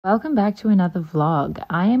Welcome back to another vlog.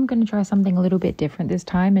 I am going to try something a little bit different this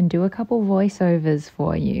time and do a couple voiceovers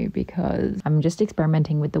for you because I'm just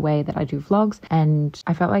experimenting with the way that I do vlogs and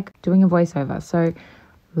I felt like doing a voiceover. So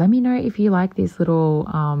let me know if you like these little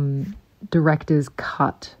director's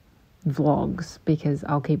cut vlogs because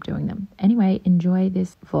I'll keep doing them. Anyway, enjoy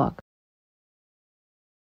this vlog.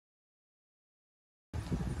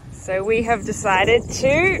 So we have decided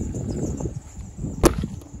to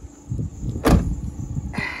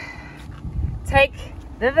take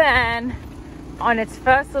the van on its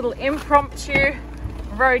first little impromptu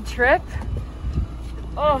road trip.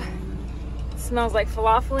 Oh, it smells like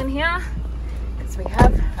falafel in here because we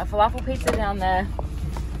have a falafel pizza down there.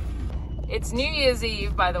 It's New Year's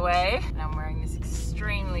Eve, by the way, and I'm wearing this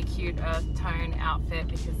extremely cute earth tone outfit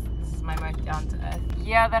because this is my most down to earth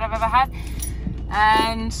year that I've ever had.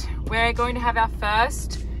 And we're going to have our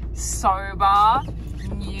first sober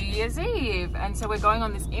New Year's Eve, and so we're going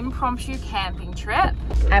on this impromptu camping trip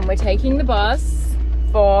and we're taking the bus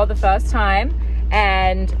for the first time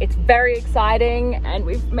and it's very exciting and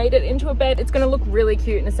we've made it into a bed. It's going to look really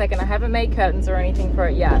cute in a second. I haven't made curtains or anything for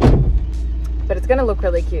it yet, but it's going to look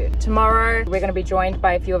really cute. Tomorrow we're going to be joined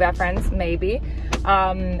by a few of our friends, maybe,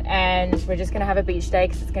 and we're just going to have a beach day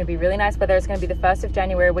because it's going to be really nice weather. It's going to be the 1st of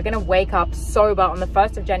January. We're going to wake up sober on the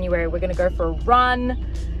 1st of January. We're going to go for a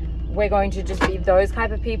run. We're going to just be those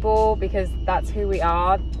type of people because that's who we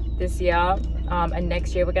are this year. And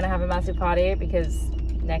next year we're going to have a massive party because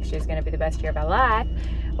next year is going to be the best year of our life,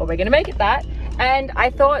 or we're going to make it that. And I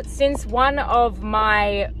thought since one of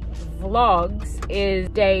my vlogs is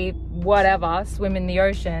day whatever, swim in the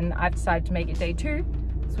ocean, I've decided to make it day 2,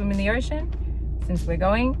 swim in the ocean, since we're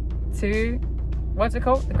going to, what's it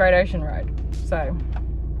called? The Great Ocean Road. So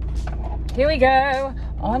here we go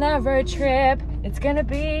on our road trip. It's gonna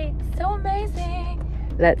be so amazing.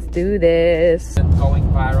 Let's do this. Going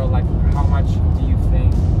viral, like how much do you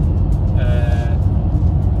think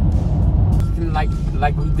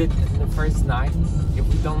like we did the first night, if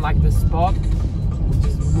we don't like the spot, we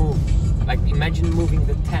just move. Like imagine moving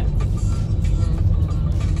the tent.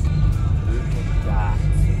 Look at that.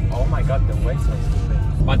 Oh my god, the waves are so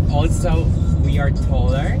big. But also we are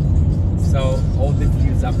taller, so all the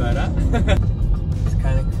views are better. It's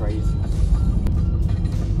kind of crazy.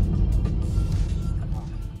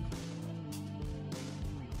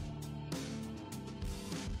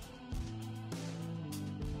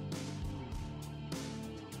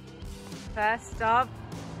 First stop,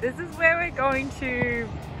 this is where we're going to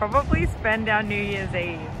probably spend our New Year's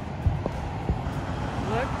Eve.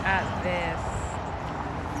 Look at this.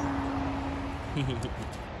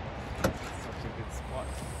 Such a good spot.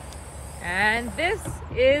 And this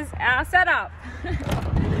is our setup.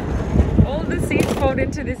 All the seats fold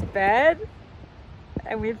into this bed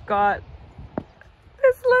and we've got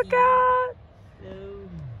this lookout.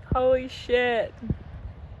 Holy shit.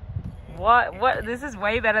 What? This is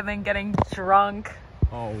way better than getting drunk.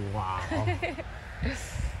 Oh wow.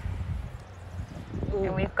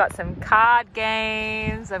 And we've got some card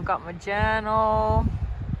games. I've got my journal.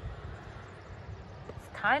 It's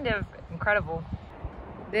kind of incredible.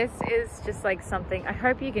 This is just like something, I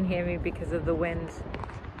hope you can hear me because of the wind.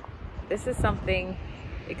 This is something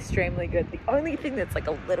extremely good. The only thing that's like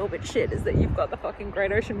a little bit shit is that you've got the fucking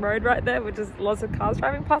Great Ocean Road right there, which is lots of cars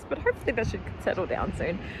driving past, but hopefully that should settle down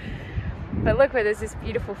soon. But look where there's this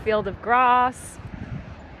beautiful field of grass.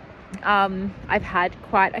 I've had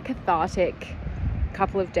quite a cathartic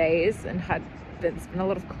couple of days and there's been a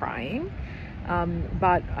lot of crying.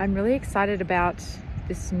 But I'm really excited about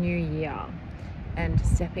this new year and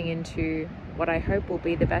stepping into what I hope will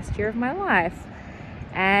be the best year of my life.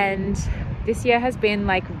 And this year has been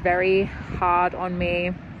like very hard on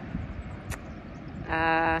me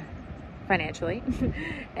financially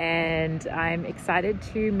and I'm excited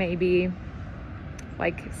to maybe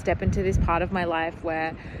like step into this part of my life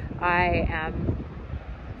where I am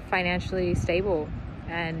financially stable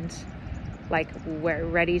and like we're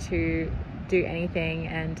ready to do anything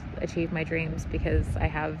and achieve my dreams because I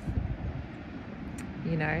have,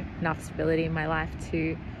 you know, enough stability in my life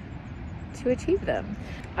to achieve them.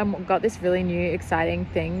 I've got this really new exciting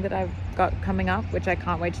thing that I've got coming up which I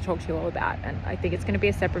can't wait to talk to you all about, and I think it's going to be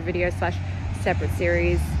a separate video / separate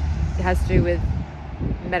series. It has to do with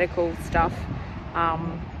medical stuff,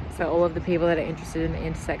 so all of the people that are interested in the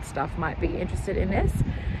intersex stuff might be interested in this,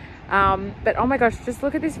 but oh my gosh, just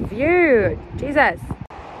look at this view, Jesus.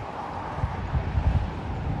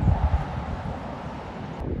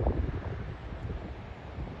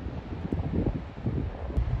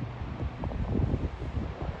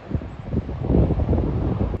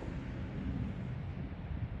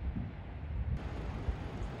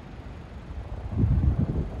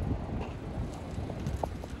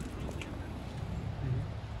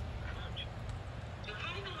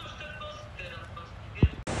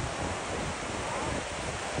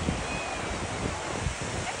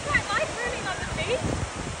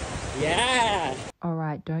 Yeah!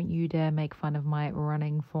 Alright, don't you dare make fun of my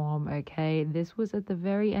running form, okay? This was at the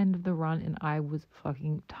very end of the run and I was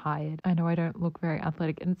fucking tired. I know I don't look very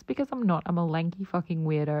athletic and it's because I'm not. I'm a lanky fucking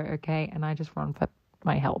weirdo, okay? And I just run for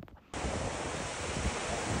my health.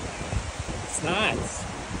 It's nice.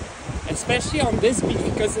 Especially on this beach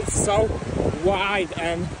because it's so wide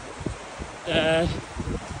and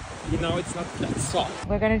you know, it's not that soft.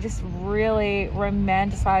 We're gonna just really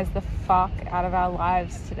romanticize the fuck out of our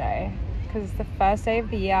lives today because it's the first day of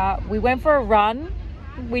the year. We went for a run.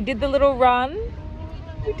 We did the little run.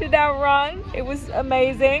 We did our run. It was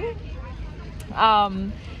amazing.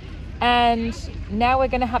 And now we're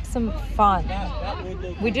gonna have some fun.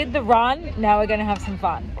 We did the run. Now we're gonna have some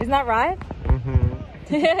fun. Isn't that right?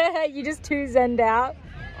 Mm-hmm. You just too zenned out.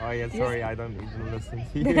 Oh yeah, sorry, I don't even listen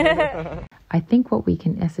to you. I think what we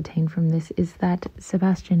can ascertain from this is that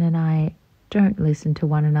Sebastian and I don't listen to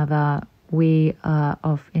one another. We are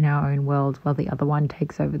off in our own world while the other one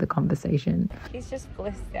takes over the conversation. He's just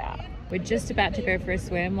blissed out. We're just about to go for a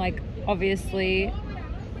swim. Like, obviously,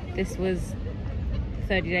 this was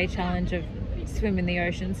the 30-day challenge of swim in the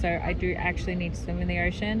ocean, so I do actually need to swim in the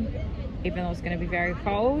ocean, even though it's going to be very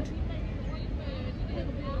cold.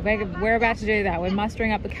 We're about to do that. We're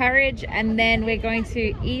mustering up the courage, and then we're going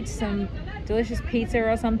to eat some delicious pizza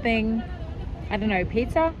or something. I don't know,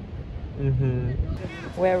 pizza? Mm-hmm.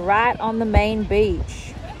 We're right on the main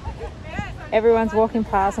beach. Everyone's walking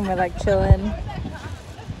past and we're like chilling.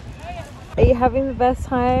 Are you having the best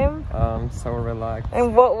time? So relaxed.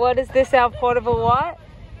 And what is this, our portable what?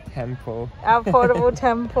 Temple. Our portable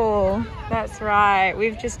temple. That's right.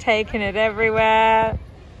 We've just taken it everywhere.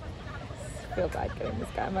 I feel bad getting this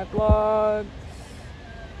guy in my vlog.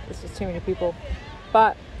 There's just too many people.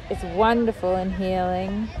 But it's wonderful and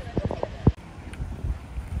healing.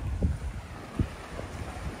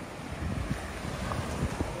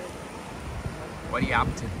 What are you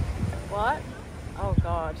up to? What? Oh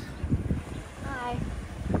God. Hi.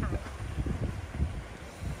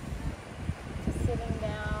 Just sitting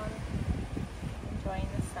down, enjoying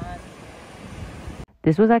the sun.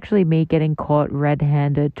 This was actually me getting caught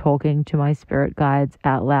red-handed talking to my spirit guides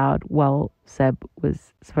out loud while Seb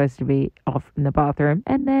was supposed to be off in the bathroom.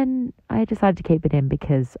 And then I decided to keep it in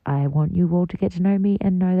because I want you all to get to know me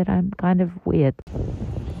and know that I'm kind of weird.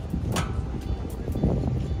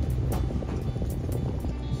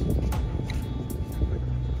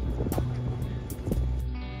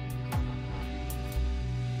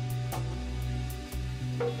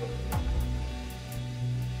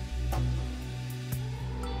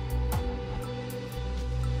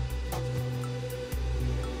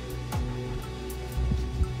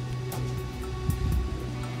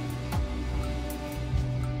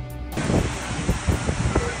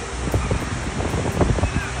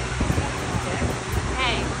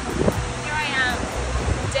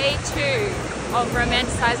 Day 2 of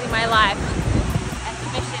romanticizing my life, and the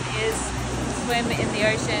mission is to swim in the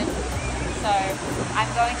ocean. So I'm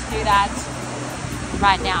going to do that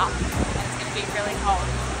right now, and it's going to be really cold.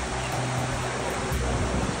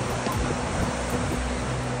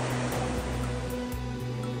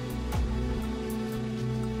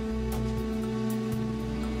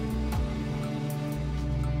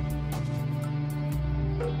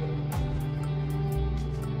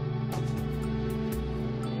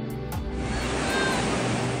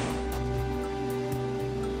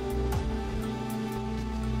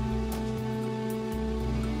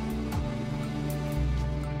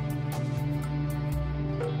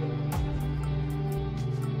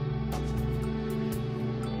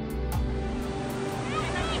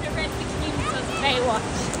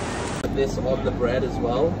 Put this on the bread as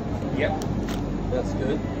well. Yep. That's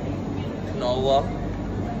good. Canola.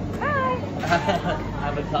 Hi.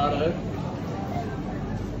 Avocado.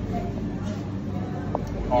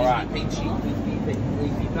 Alright.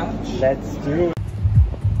 Leafy patch. Let's do it.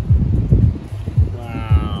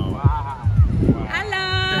 Wow. Hello.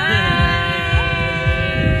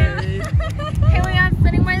 Here we are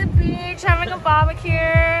sitting by the beach having a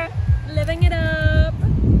barbecue, living it up.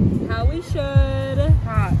 How we should.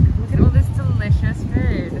 Fuck, look at all this delicious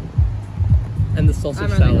food. And the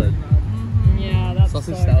sausage salad. Yeah, that's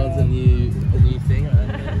Sausage so salad's good. a new thing.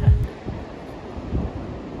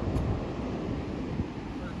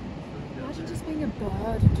 Imagine just being a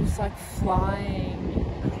bird and just like flying.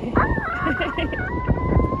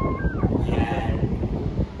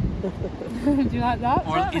 Do you like that?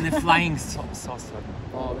 Or in a flying saucer.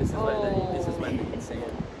 Oh, this is when they can see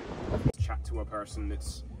it. Chat to a person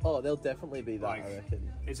that's Oh, they'll definitely be that, like, I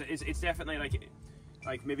reckon. it's definitely like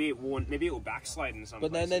Like maybe it won't. Maybe it will backslide in some.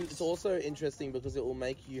 But then places. it's also interesting because it will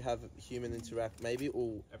make you have human interact. Maybe it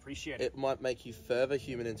will appreciate it. It might make you further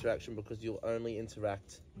human interaction because you'll only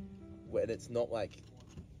interact when it's not like,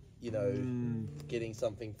 you know, getting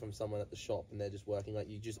something from someone at the shop and they're just working. Like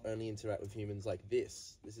you just only interact with humans like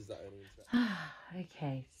this. This is the only interaction.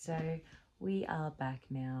 Okay, so we are back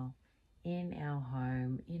now in our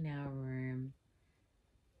home, in our room.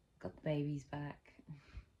 Got the babies back.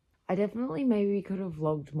 I definitely maybe could have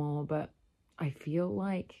vlogged more, but I feel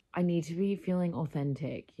like I need to be feeling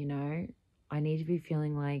authentic, you know? I need to be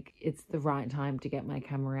feeling like it's the right time to get my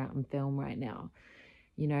camera out and film right now,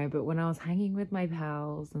 you know? But when I was hanging with my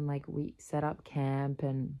pals and like we set up camp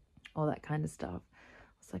and all that kind of stuff,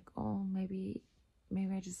 I was like, oh, maybe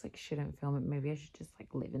I just like shouldn't film it. Maybe I should just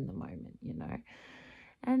like live in the moment, you know?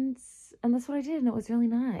 And that's what I did, and it was really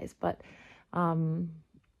nice. But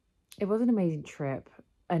it was an amazing trip.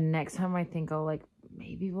 And next time I think I'll like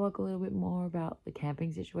maybe vlog a little bit more about the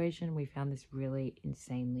camping situation. We found this really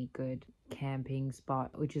insanely good camping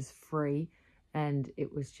spot, which is free, and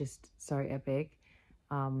it was just so epic.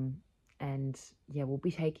 And yeah, we'll be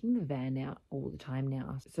taking the van out all the time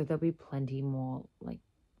now, so there'll be plenty more like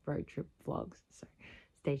road trip vlogs, so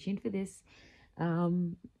stay tuned for this.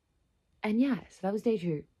 And yeah, so that was day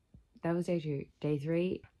 2. Day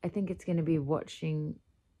 3, I think it's going to be watching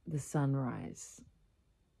the sunrise.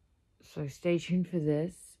 So stay tuned for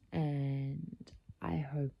this, and I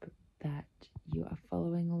hope that you are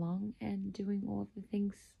following along and doing all of the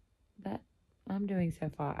things that I'm doing so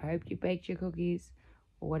far. I hope you baked your cookies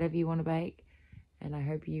or whatever you want to bake, and I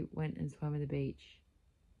hope you went and swam at the beach,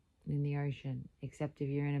 in the ocean, except if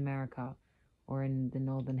you're in America or in the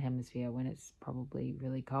northern hemisphere when it's probably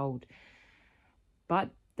really cold. But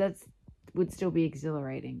that's would still be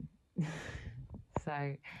exhilarating.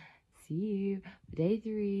 So see you for day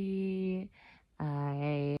 3.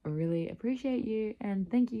 I really appreciate you and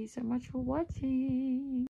thank you so much for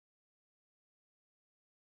watching.